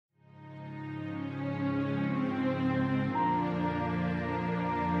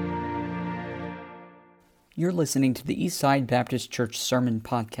You're listening to the Eastside Baptist Church Sermon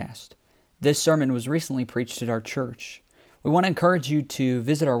Podcast. This sermon was recently preached at our church. We want to encourage you to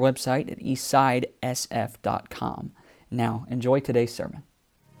visit our website at eastsidesf.com. Now, enjoy today's sermon.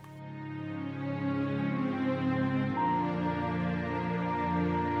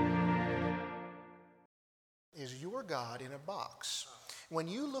 Is your God in a box? When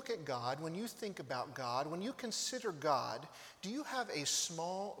you look at God, when you think about God, when you consider God, do you have a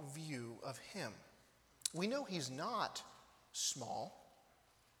small view of Him? We know He's not small.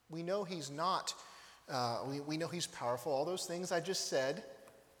 We know He's not, we know He's powerful, all those things I just said.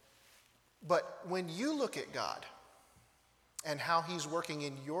 But when you look at God and how He's working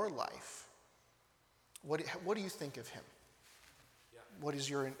in your life, what do you think of Him? What is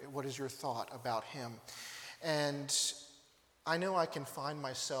your thought about Him? And I know I can find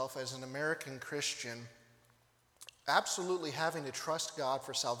myself as an American Christian absolutely having to trust God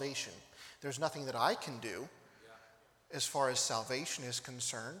for salvation. There's nothing that I can do as far as salvation is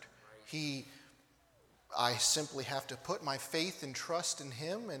concerned. I simply have to put my faith and trust in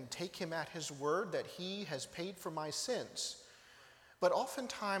Him and take Him at His word that He has paid for my sins. But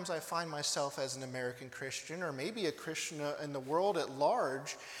oftentimes I find myself as an American Christian, or maybe a Christian in the world at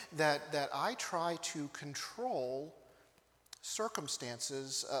large, that I try to control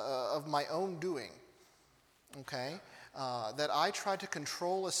circumstances of my own doing, okay? That I try to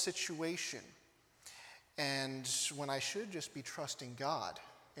control a situation, and when I should just be trusting God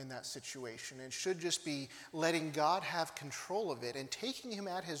in that situation, and should just be letting God have control of it and taking Him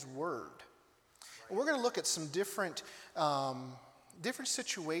at His word. And we're going to look at some different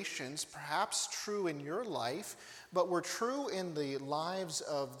situations, perhaps true in your life, but were true in the lives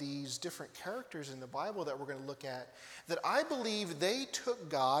of these different characters in the Bible that we're going to look at, that I believe they took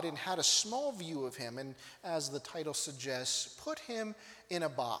God and had a small view of Him, and as the title suggests, put Him in a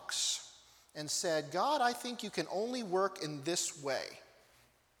box and said, God, I think you can only work in this way.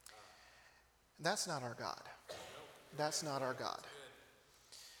 That's not our God. That's not our God.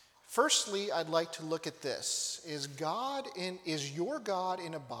 Firstly, I'd like to look at this. Is your God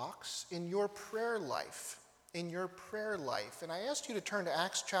in a box in your prayer life? In your prayer life. And I asked you to turn to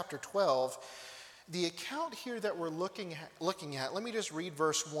Acts chapter 12. The account here that we're looking at, let me just read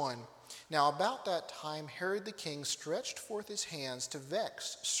verse 1. Now about that time, Herod the king stretched forth his hands to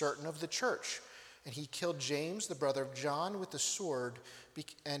vex certain of the church. And he killed James, the brother of John, with the sword.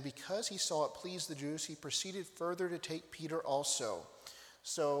 And because he saw it pleased the Jews, he proceeded further to take Peter also.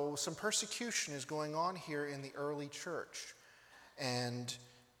 So some persecution is going on here in the early church. And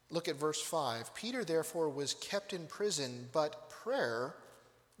look at verse 5. Peter therefore was kept in prison, but prayer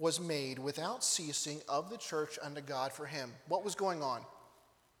was made without ceasing of the church unto God for him. What was going on?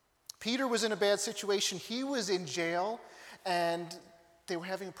 Peter was in a bad situation. He was in jail, and they were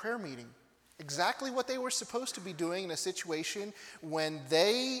having a prayer meeting. Exactly what they were supposed to be doing in a situation when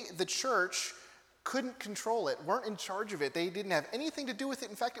the church, couldn't control it, weren't in charge of it. They didn't have anything to do with it.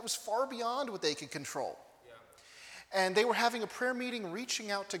 In fact, it was far beyond what they could control. Yeah. And they were having a prayer meeting,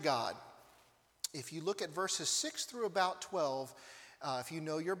 reaching out to God. If you look at verses 6 through about 12, if you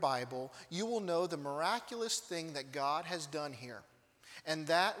know your Bible, you will know the miraculous thing that God has done here. And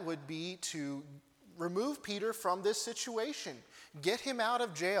that would be to remove Peter from this situation, get him out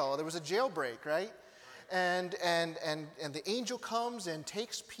of jail. There was a jailbreak, right? And the angel comes and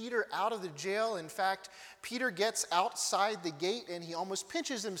takes Peter out of the jail. In fact, Peter gets outside the gate and he almost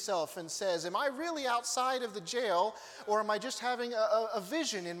pinches himself and says, am I really outside of the jail, or am I just having a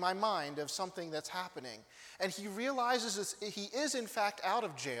vision in my mind of something that's happening? And he realizes he is in fact out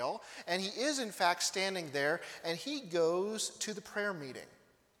of jail, and he is in fact standing there, and he goes to the prayer meeting.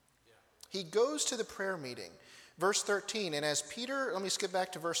 He goes to the prayer meeting. Verse 13, and as Peter, let me skip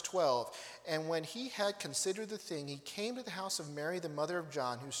back to verse 12. And when he had considered the thing, he came to the house of Mary, the mother of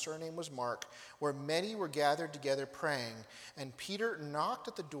John, whose surname was Mark, where many were gathered together praying. And Peter knocked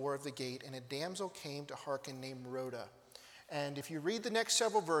at the door of the gate, and a damsel came to hearken named Rhoda. And if you read the next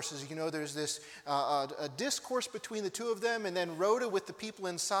several verses, you know there's this a discourse between the two of them, and then Rhoda with the people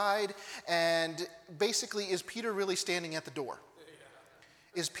inside. And basically, is Peter really standing at the door?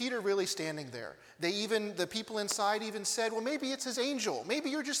 Is Peter really standing there? The people inside even said, well, maybe it's his angel. Maybe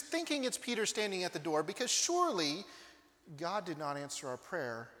you're just thinking it's Peter standing at the door, because surely God did not answer our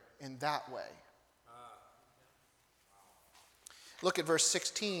prayer in that way. Look at verse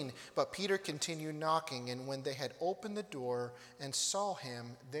 16. But Peter continued knocking, and when they had opened the door and saw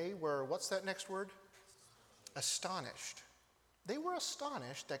him, they were, what's that next word? Astonished. They were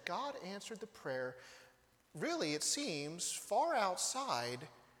astonished that God answered the prayer, really, it seems, far outside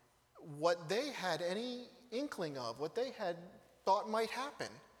what they had any inkling of, what they had thought might happen.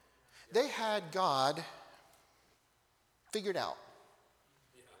 They had God figured out.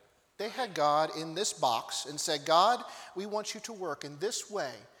 They had God in this box and said, God, we want you to work in this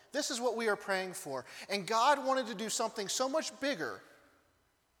way. This is what we are praying for. And God wanted to do something so much bigger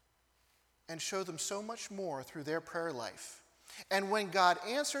and show them so much more through their prayer life. And when God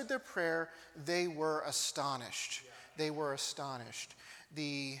answered their prayer, they were astonished. They were astonished.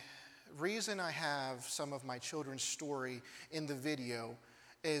 The reason I have some of my children's story in the video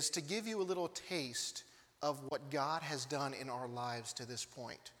is to give you a little taste of what God has done in our lives to this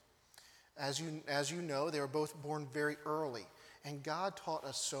point. As you know, they were both born very early, and God taught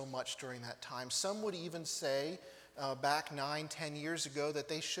us so much during that time. Some would even say back 9-10 years ago that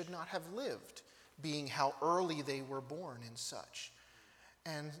they should not have lived, being how early they were born and such.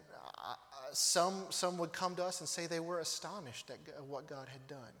 And some would come to us and say they were astonished at what God had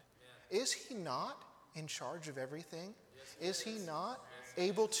done. Yeah. Is he not in charge of everything? Yes, is he not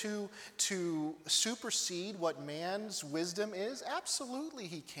able to supersede what man's wisdom is? Absolutely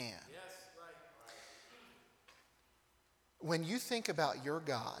he can. Yes, right. When you think about your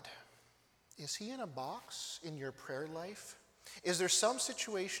God, is he in a box in your prayer life? Is there some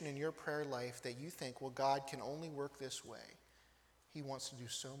situation in your prayer life that you think, well, God can only work this way? He wants to do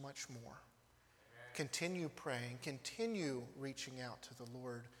so much more. Amen. Continue praying, continue reaching out to the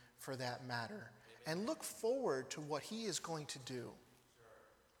Lord for that matter, and look forward to what he is going to do.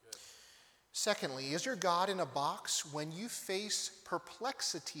 Secondly, is your God in a box when you face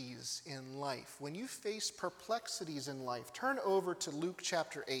perplexities in life? When you face perplexities in life, turn over to Luke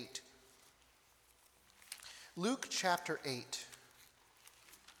chapter 8. Luke chapter 8.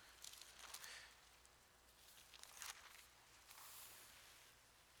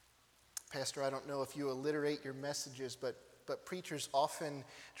 Pastor, I don't know if you alliterate your messages, but preachers often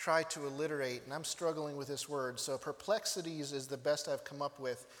try to alliterate, and I'm struggling with this word, so perplexities is the best I've come up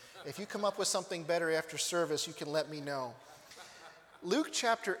with. If you come up with something better after service, you can let me know. Luke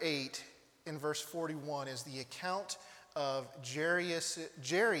chapter 8 in verse 41 is the account of Jairus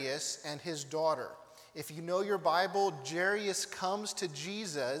and his daughter. If you know your Bible, Jairus comes to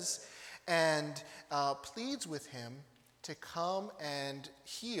Jesus and pleads with him to come and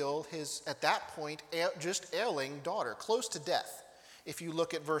heal his, at that point, just ailing daughter, close to death. If you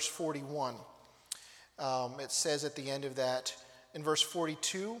look at verse 41, it says at the end of that, in verse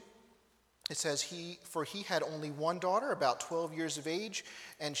 42, it says, he had only one daughter, about 12 years of age,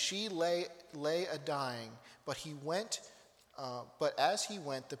 and she lay a-dying. But as he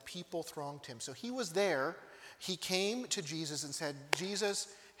went, the people thronged him. So he was there. He came to Jesus and said, Jesus,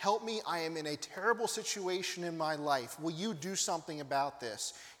 help me, I am in a terrible situation in my life. Will you do something about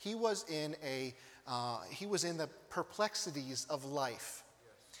this? He was in the perplexities of life.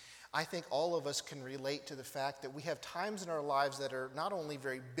 I think all of us can relate to the fact that we have times in our lives that are not only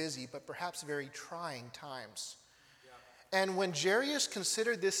very busy, but perhaps very trying times. Yeah. And when Jairus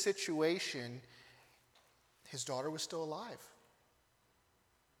considered this situation, his daughter was still alive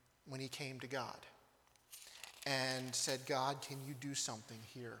when he came to God and said, God, can you do something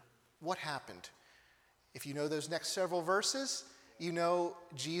here? What happened? If you know those next several verses, you know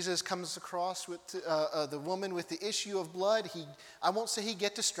Jesus comes across with the woman with the issue of blood. I won't say he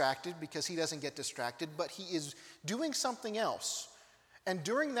get distracted because he doesn't get distracted, but he is doing something else. And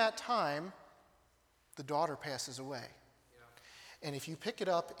during that time, the daughter passes away. Yeah. And if you pick it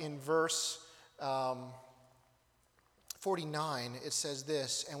up in verse 49, it says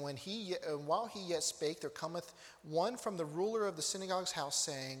this, and while he yet spake, there cometh one from the ruler of the synagogue's house,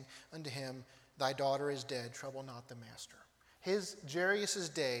 saying unto him, thy daughter is dead, trouble not the master. Jairus'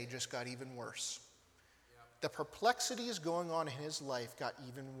 day just got even worse. Yep. The perplexities going on in his life got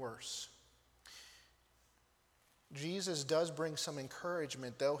even worse. Jesus does bring some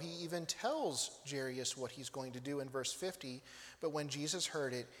encouragement, though. He even tells Jairus what he's going to do in verse 50, but when Jesus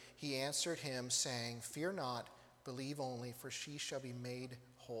heard it, he answered him, saying, fear not, believe only, for she shall be made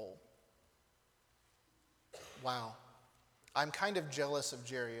whole. Wow. I'm kind of jealous of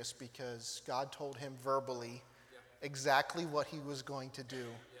Jairus because God told him verbally exactly what he was going to do.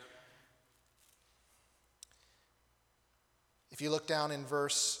 If you look down in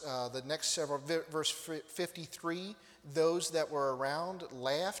verse 53, those that were around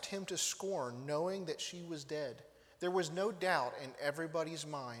laughed him to scorn, knowing that she was dead. There was no doubt in everybody's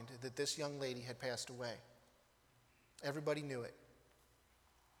mind that this young lady had passed away. Everybody knew it.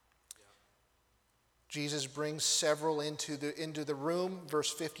 Yeah. Jesus brings several into the room,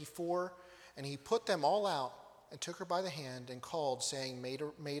 verse 54, and he put them all out and took her by the hand and called, saying,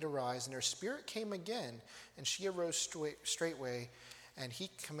 Maid, arise. And her spirit came again, and she arose straightway, and he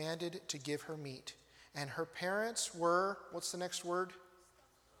commanded to give her meat. And her parents were, what's the next word?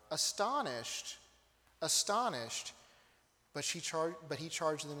 Astonished But he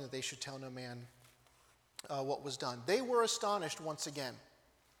charged them that they should tell no man what was done. They were astonished once again.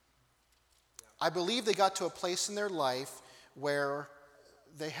 I believe they got to a place in their life where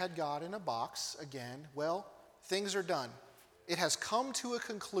they had God in a box again. Well, things are done. It has come to a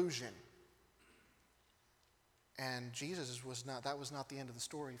conclusion. And that was not the end of the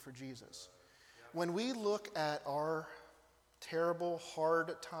story for Jesus. When we look at our terrible,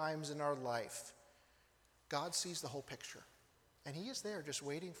 hard times in our life, God sees the whole picture. And he is there just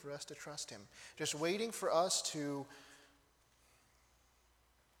waiting for us to trust him. Just waiting for us to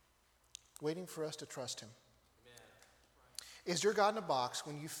trust him. Amen. Is your God in a box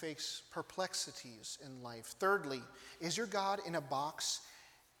when you face perplexities in life? Thirdly, is your God in a box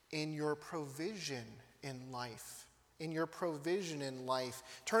in your provision in life? In your provision in life.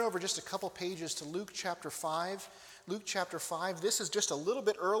 Turn over just a couple pages to Luke chapter 5. Luke chapter 5. This is just a little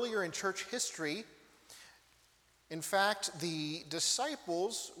bit earlier in church history. In fact, the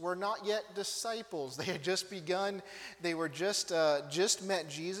disciples were not yet disciples. They had just begun. They were just met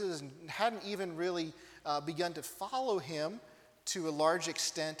Jesus and hadn't even really begun to follow him to a large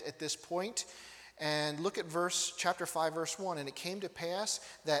extent at this point. And look at chapter 5, verse 1. And it came to pass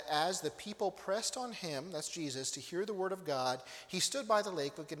that as the people pressed on him, that's Jesus, to hear the word of God, he stood by the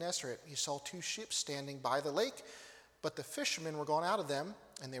lake of Gennesaret. He saw two ships standing by the lake, but the fishermen were gone out of them,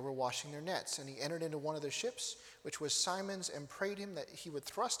 and they were washing their nets. And he entered into one of the ships, which was Simon's, and prayed him that he would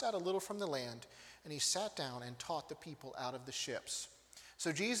thrust out a little from the land. And he sat down and taught the people out of the ships.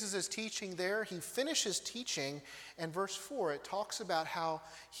 So Jesus is teaching there. He finishes teaching, and verse 4, it talks about how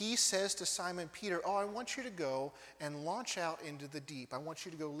he says to Simon Peter, I want you to go and launch out into the deep. I want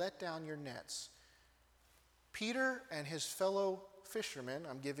you to go let down your nets. Peter and his fellow fishermen,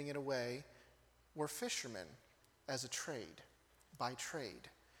 I'm giving it away, were fishermen as a trade, by trade.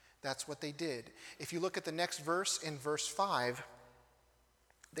 That's what they did. If you look at the next verse, in verse 5,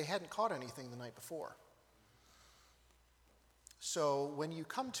 they hadn't caught anything the night before. So when you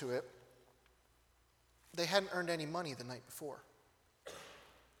come to it, they hadn't earned any money the night before.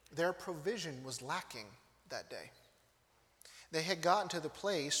 Their provision was lacking that day. They had gotten to the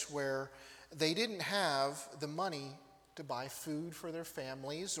place where they didn't have the money to buy food for their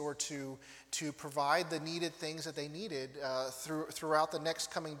families or to provide the needed things that they needed throughout the next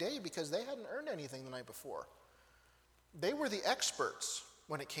coming day because they hadn't earned anything the night before. They were the experts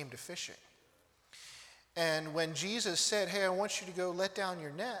when it came to fishing. And when Jesus said, hey, I want you to go let down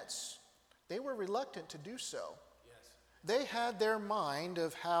your nets, they were reluctant to do so. Yes. They had their mind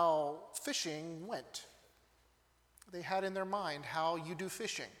of how fishing went. They had in their mind how you do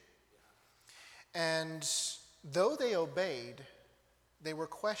fishing. Yeah. And though they obeyed, they were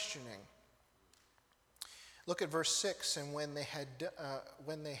questioning. Look at verse 6, and when they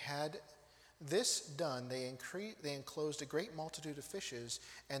had this done, they enclosed a great multitude of fishes,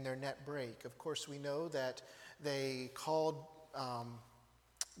 and their net brake. Of course, we know that they called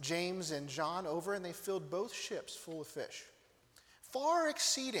James and John over, and they filled both ships full of fish, far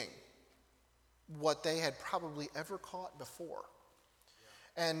exceeding what they had probably ever caught before.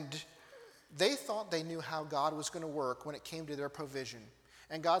 Yeah. And they thought they knew how God was going to work when it came to their provision.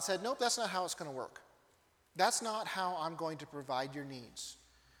 And God said, nope, that's not how it's going to work. That's not how I'm going to provide your needs.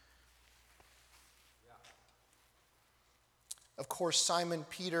 Of course, Simon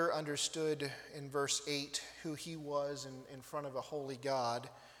Peter understood in verse 8 who he was in front of a holy God.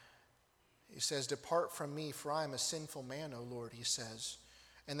 He says, depart from me, for I am a sinful man, O Lord, he says.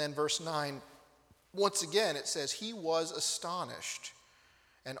 And then verse 9, once again, it says, he was astonished,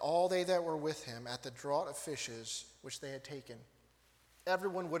 and all they that were with him at the draught of fishes which they had taken.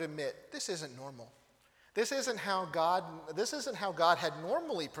 Everyone would admit, this isn't normal. This isn't how God had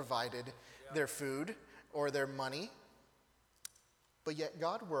normally provided their food or their money. But yet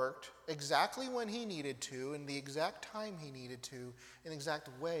God worked exactly when he needed to, in the exact time he needed to, in the exact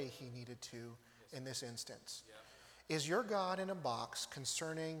way he needed to in this instance. Yeah. Is your God in a box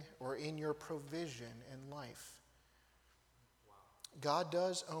concerning or in your provision in life? Wow. God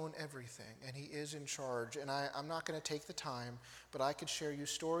does own everything, and he is in charge. And I'm not going to take the time, but I could share you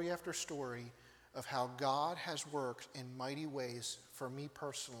story after story of how God has worked in mighty ways for me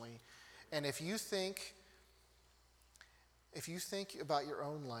personally. And if you think about your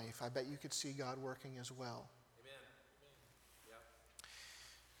own life, I bet you could see God working as well. Amen. Yep.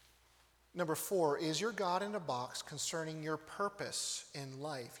 Number 4, is your God in a box concerning your purpose in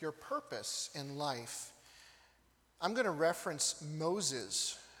life? Your purpose in life. I'm going to reference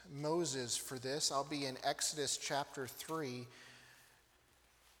Moses for this. I'll be in Exodus chapter 3.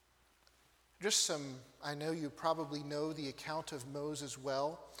 I know you probably know the account of Moses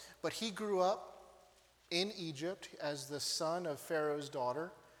well, but he grew up in Egypt as the son of Pharaoh's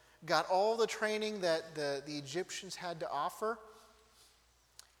daughter, got all the training that the Egyptians had to offer,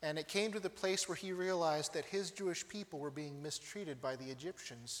 and it came to the place where he realized that his Jewish people were being mistreated by the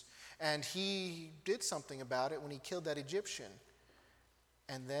Egyptians, and he did something about it when he killed that Egyptian,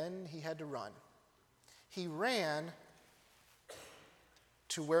 and then he had to run. He ran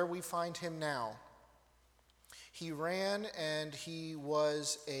to where we find him now. He ran, and he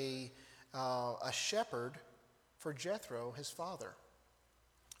was a shepherd for Jethro, his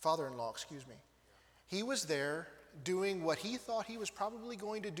father-in-law, excuse me. He was there doing what he thought he was probably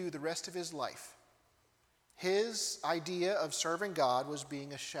going to do the rest of his life. His idea of serving God was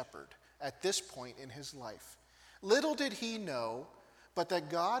being a shepherd at this point in his life. Little did he know, but that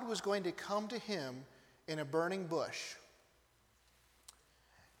God was going to come to him in a burning bush.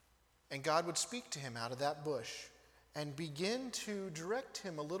 And God would speak to him out of that bush and begin to direct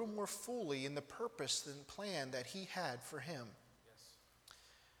him a little more fully in the purpose and plan that he had for him.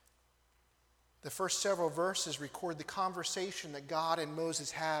 The first several verses record the conversation that God and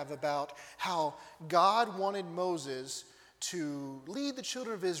Moses have about how God wanted Moses to lead the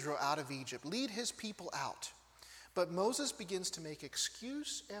children of Israel out of Egypt, lead his people out. But Moses begins to make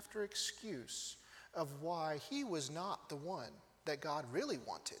excuse after excuse of why he was not the one that God really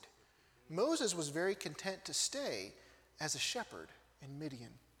wanted. Moses was very content to stay as a shepherd in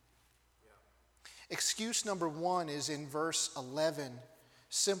Midian. Excuse number 1 is in verse 11.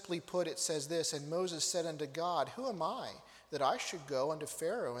 Simply put, it says this, "And Moses said unto God, Who am I that I should go unto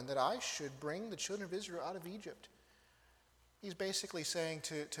Pharaoh and that I should bring the children of Israel out of Egypt?" He's basically saying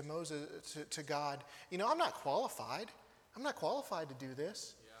to Moses, to God, I'm not qualified. I'm not qualified to do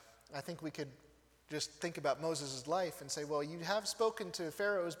this. Yeah. I think we could just think about Moses' life and say, well, you have spoken to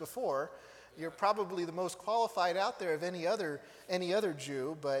pharaohs before. You're probably the most qualified out there of any other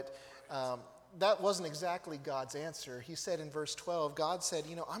Jew, but that wasn't exactly God's answer. He said in verse 12, God said,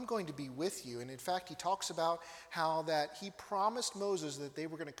 I'm going to be with you. And in fact, he talks about how that he promised Moses that they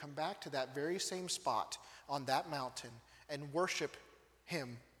were going to come back to that very same spot on that mountain and worship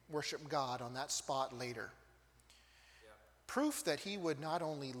him, worship God on that spot later. Proof that he would not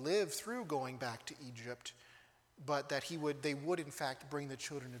only live through going back to Egypt, but that they would in fact bring the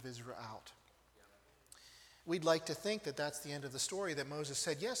children of Israel out. We'd like to think that that's the end of the story, that Moses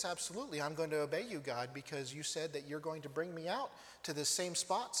said, yes, absolutely, I'm going to obey you, God, because you said that you're going to bring me out to this same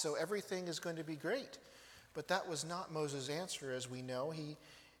spot, so everything is going to be great. But that was not Moses' answer, as we know.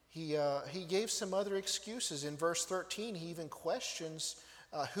 He gave some other excuses. In verse 13, he even questions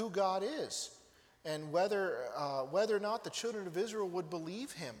who God is, and whether or not the children of Israel would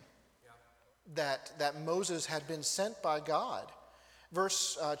believe him, that Moses had been sent by God.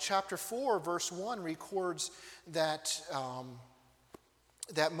 Chapter 4, verse 1 records that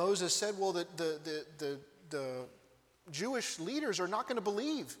Moses said, well, the Jewish leaders are not going to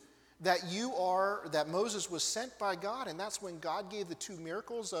believe that Moses was sent by God. And that's when God gave the 2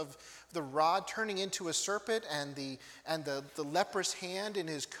 miracles of the rod turning into a serpent and the leprous hand in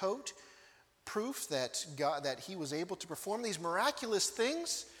his coat. Proof that he was able to perform these miraculous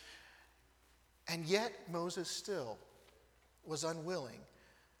things, and yet Moses still was unwilling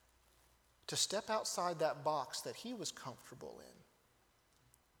to step outside that box that he was comfortable in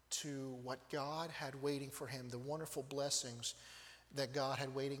to what God had waiting for him, the wonderful blessings that God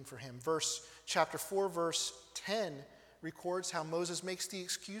had waiting for him. Chapter 4, verse 10 records how Moses makes the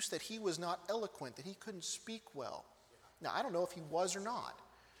excuse that he was not eloquent, that he couldn't speak well. Now, I don't know if he was or not.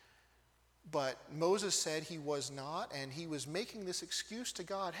 But Moses said he was not, and he was making this excuse to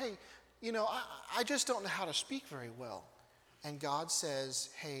God, hey, I just don't know how to speak very well. And God says,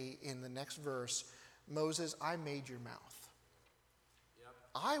 hey, in the next verse, Moses, I made your mouth. Yep.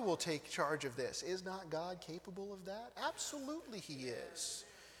 I will take charge of this. Is not God capable of that? Absolutely he is.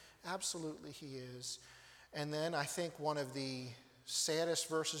 Absolutely he is. And then I think one of the saddest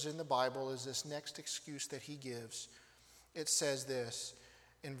verses in the Bible is this next excuse that he gives. It says this.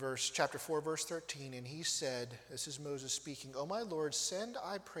 In chapter 4, verse 13, and he said, this is Moses speaking, O my Lord, send,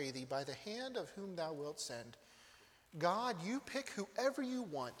 I pray thee, by the hand of whom thou wilt send. God, you pick whoever you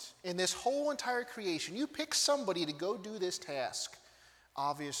want in this whole entire creation. You pick somebody to go do this task.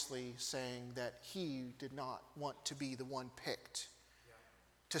 Obviously saying that he did not want to be the one picked.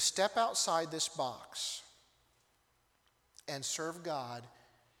 To step outside this box and serve God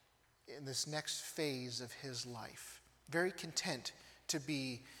in this next phase of his life. Very content to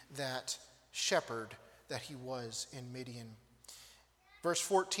be that shepherd that he was in Midian. Verse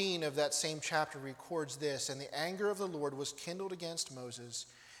 14 of that same chapter records this, and the anger of the Lord was kindled against Moses,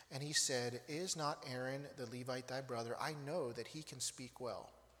 and he said, Is not Aaron the Levite thy brother? I know that he can speak well.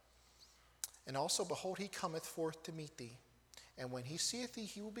 And also, behold, he cometh forth to meet thee. And when he seeth thee,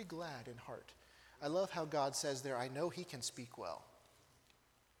 he will be glad in heart. I love how God says there, I know he can speak well.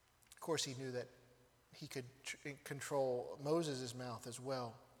 Of course, he knew that he could control Moses' mouth as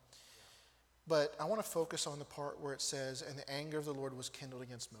well. But I want to focus on the part where it says, and the anger of the Lord was kindled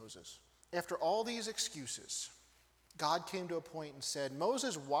against Moses. After all these excuses, God came to a point and said,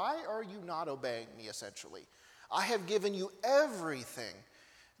 Moses, why are you not obeying me, essentially? I have given you everything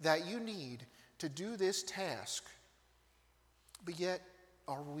that you need to do this task. But yet,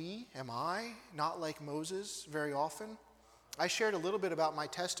 am I not like Moses very often? I shared a little bit about my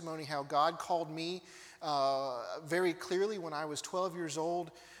testimony, how God called me very clearly when I was 12 years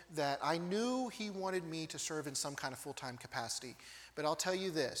old, that I knew he wanted me to serve in some kind of full-time capacity. But I'll tell you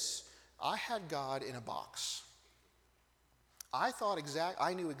this, I had God in a box. I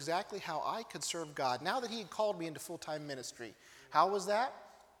knew exactly how I could serve God. Now that he had called me into full-time ministry, how was that?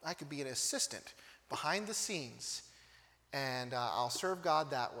 I could be an assistant behind the scenes, and I'll serve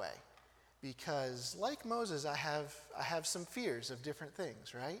God that way. Because like Moses, I have some fears of different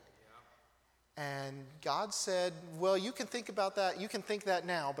things, right? Yeah. And God said, well, you can think about that. You can think that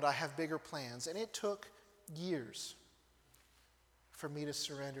now, but I have bigger plans. And it took years for me to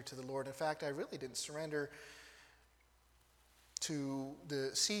surrender to the Lord. In fact, I really didn't surrender to the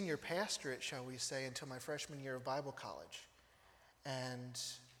senior pastorate, shall we say, until my freshman year of Bible college. And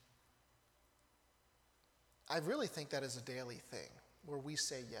I really think that is a daily thing where we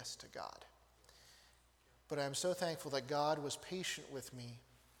say yes to God. But I'm so thankful that God was patient with me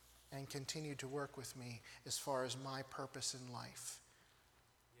and continued to work with me as far as my purpose in life.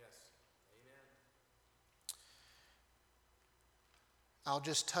 Yes. Amen. I'll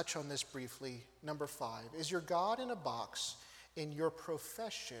just touch on this briefly. Number 5, is your God in a box in your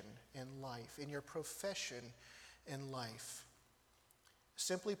profession in life? In your profession in life.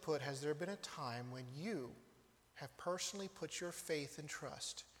 Simply put, has there been a time when you have personally put your faith and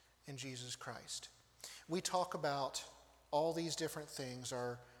trust in Jesus Christ? We talk about all these different things,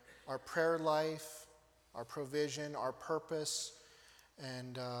 our prayer life, our provision, our purpose,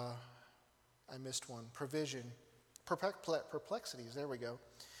 and I missed one, provision, perplexities, there we go.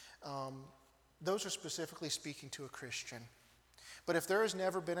 Those are specifically speaking to a Christian. But if there has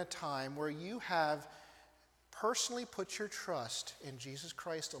never been a time where you have personally put your trust in Jesus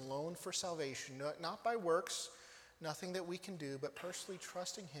Christ alone for salvation, not by works, nothing that we can do, but personally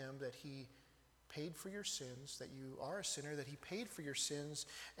trusting him that he paid for your sins, that you are a sinner, that he paid for your sins,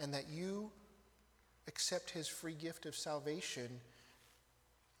 and that you accept his free gift of salvation,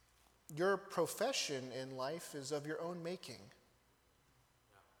 your profession in life is of your own making.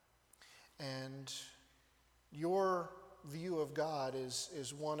 And your view of God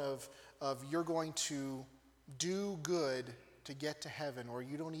is one of you're going to do good to get to heaven, or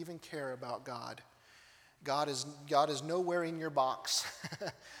you don't even care about God. God is nowhere in your box,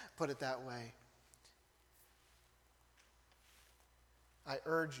 put it that way. I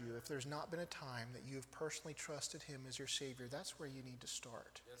urge you, if there's not been a time that you have personally trusted him as your Savior, that's where you need to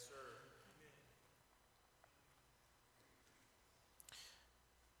start. Yes, sir.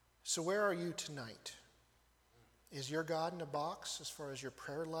 So where are you tonight? Is your God in a box as far as your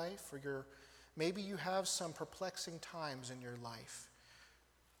prayer life, or maybe you have some perplexing times in your life?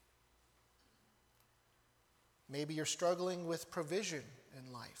 Maybe you're struggling with provision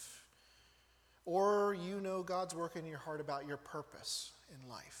in life. Or you know God's working in your heart about your purpose in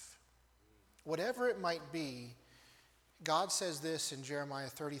life. Whatever it might be, God says this in Jeremiah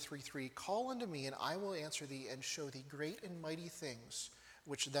 33:3, call unto me, and I will answer thee, and show thee great and mighty things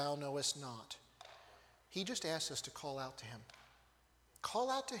which thou knowest not. He just asks us to call out to him. Call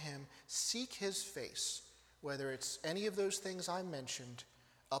out to him, seek his face, whether it's any of those things I mentioned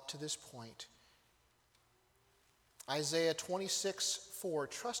up to this point. Isaiah 26:4,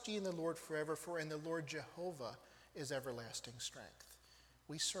 trust ye in the Lord forever, for in the Lord Jehovah is everlasting strength.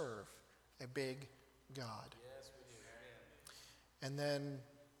 We serve a big God. Yes, we do. And then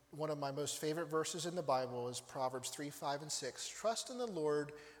one of my most favorite verses in the Bible is Proverbs 3:5-6. Trust in the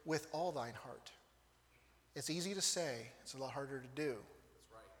Lord with all thine heart. It's easy to say, it's a lot harder to do.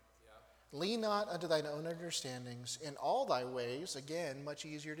 That's right. Yeah. Lean not unto thine own understandings. In all thy ways, again, much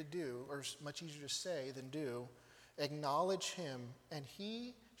easier to do, or much easier to say than do, acknowledge him, and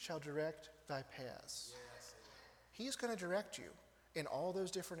he shall direct thy paths. Yes. He's going to direct you in all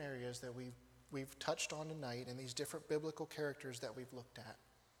those different areas that we've touched on tonight, and these different biblical characters that we've looked at.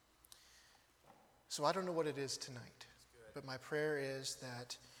 So I don't know what it is tonight, but my prayer is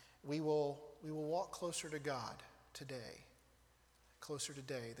that we will walk closer to God today, closer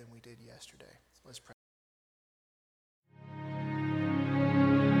today than we did yesterday. Let's pray.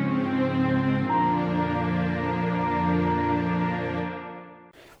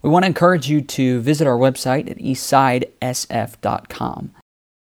 We want to encourage you to visit our website at eastsidesf.com.